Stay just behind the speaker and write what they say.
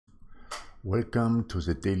Welcome to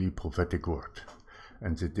the Daily Prophetic Word.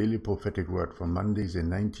 And the Daily Prophetic Word for Monday, the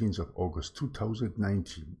 19th of August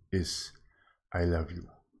 2019 is I love you.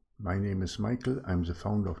 My name is Michael. I'm the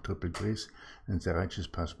founder of Triple Grace and the Righteous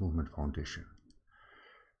Path Movement Foundation.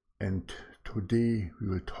 And today we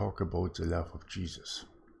will talk about the love of Jesus.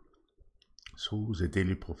 So the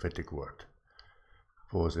Daily Prophetic Word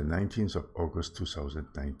for the 19th of August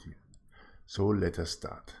 2019. So let us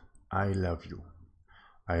start. I love you.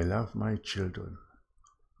 I love my children,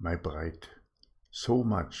 my bride, so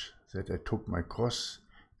much that I took my cross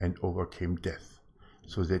and overcame death,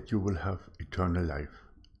 so that you will have eternal life.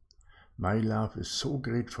 My love is so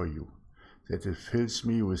great for you that it fills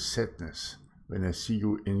me with sadness when I see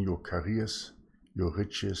you in your careers, your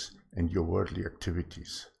riches, and your worldly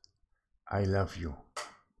activities. I love you.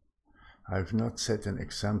 Have I not set an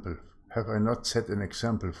example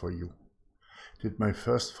for you? Did my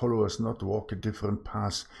first followers not walk a different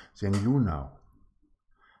path than you now?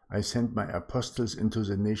 I sent my apostles into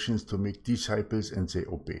the nations to make disciples, and they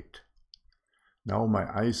obeyed. Now my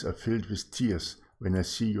eyes are filled with tears when I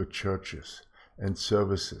see your churches and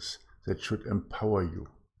services that should empower you,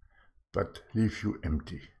 but leave you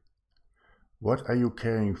empty. What are you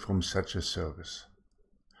carrying from such a service?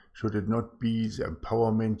 Should it not be the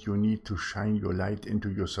empowerment you need to shine your light into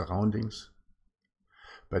your surroundings?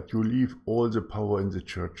 But you leave all the power in the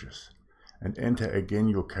churches and enter again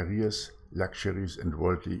your careers, luxuries, and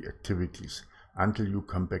worldly activities until you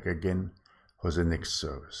come back again for the next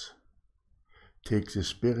service. Take the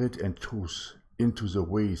Spirit and truth into the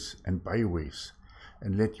ways and byways,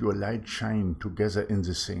 and let your light shine together in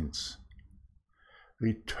the saints.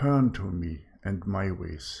 Return to me and my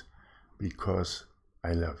ways, because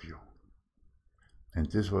I love you. And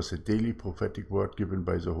this was a daily prophetic word given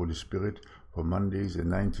by the Holy Spirit for Monday, the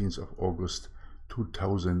 19th of August,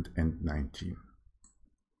 2019.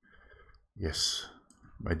 Yes,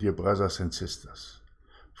 my dear brothers and sisters,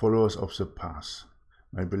 followers of the path,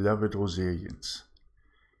 my beloved Rosarians,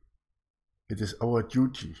 it is our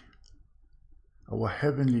duty, our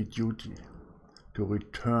heavenly duty, to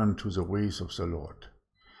return to the ways of the Lord,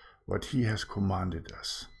 what He has commanded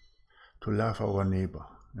us, to love our neighbor,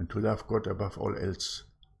 and to love God above all else,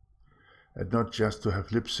 and not just to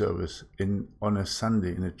have lip service on a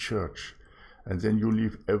Sunday in a church, and then you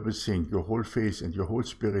leave everything, your whole faith and your whole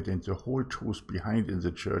spirit and your whole truth behind in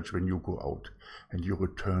the church when you go out and you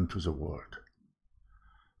return to the world.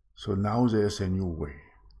 So now there is a new way,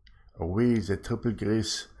 a way that Triple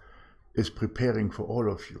Grace is preparing for all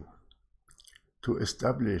of you, to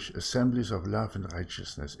establish assemblies of love and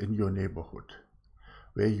righteousness in your neighborhood,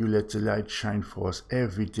 where you let the light shine forth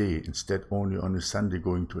every day instead only on a Sunday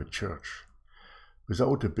going to a church,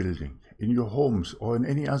 without a building, in your homes or in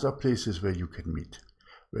any other places where you can meet.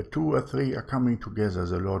 Where 2 or 3 are coming together,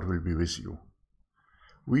 the Lord will be with you.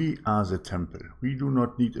 We are the temple. We do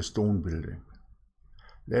not need a stone building.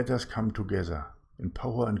 Let us come together in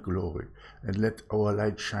power and glory and let our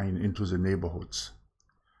light shine into the neighborhoods,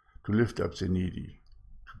 to lift up the needy,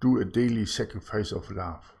 to do a daily sacrifice of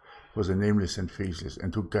love for the nameless and faceless,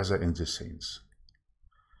 and to gather in the saints.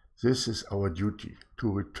 This is our duty, to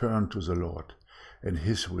return to the Lord and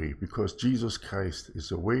His way, because Jesus Christ is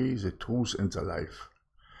the way, the truth, and the life,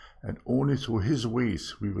 and only through His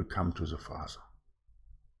ways we will come to the Father.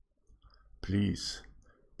 Please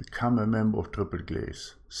become a member of Triple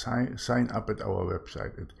Grace. Sign up at our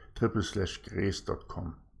website at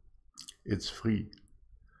triple/grace.com. It's free.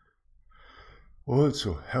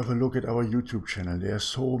 Also, have a look at our YouTube channel. There are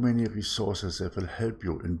so many resources that will help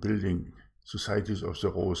you in building Societies of the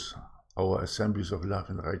Rose, our assemblies of love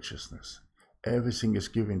and righteousness. Everything is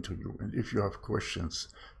given to you, and if you have questions,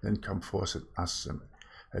 then come forth and ask them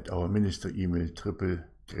at our minister email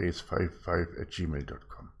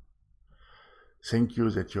triplegrace55@gmail.com. Thank you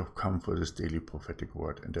that you have come for this daily prophetic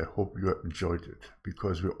word, and I hope you have enjoyed it,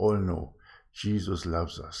 because we all know Jesus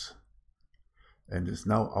loves us. And it's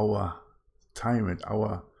now our time and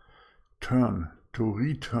our turn to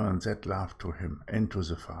return that love to Him and to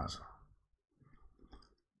the Father.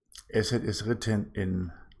 As it is written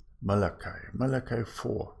in Malachi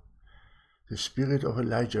 4, the Spirit of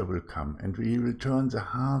Elijah will come, and He will turn the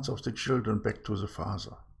hearts of the children back to the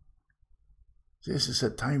Father. This is a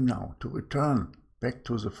time now to return back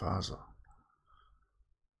to the Father.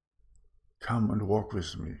 Come and walk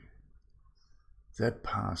with me that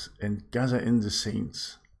path and gather in the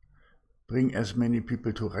saints. Bring as many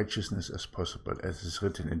people to righteousness as possible, as is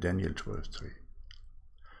written in Daniel 12:3.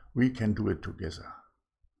 We can do it together.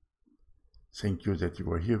 Thank you that you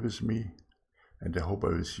are here with me, and I hope I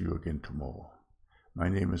will see you again tomorrow. My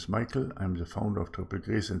name is Michael. I'm the founder of Triple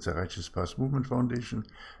Grace and the Righteous Path Movement Foundation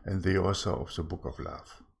and the author of the Book of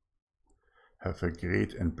Love. Have a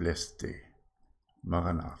great and blessed day.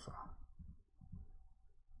 Maranatha.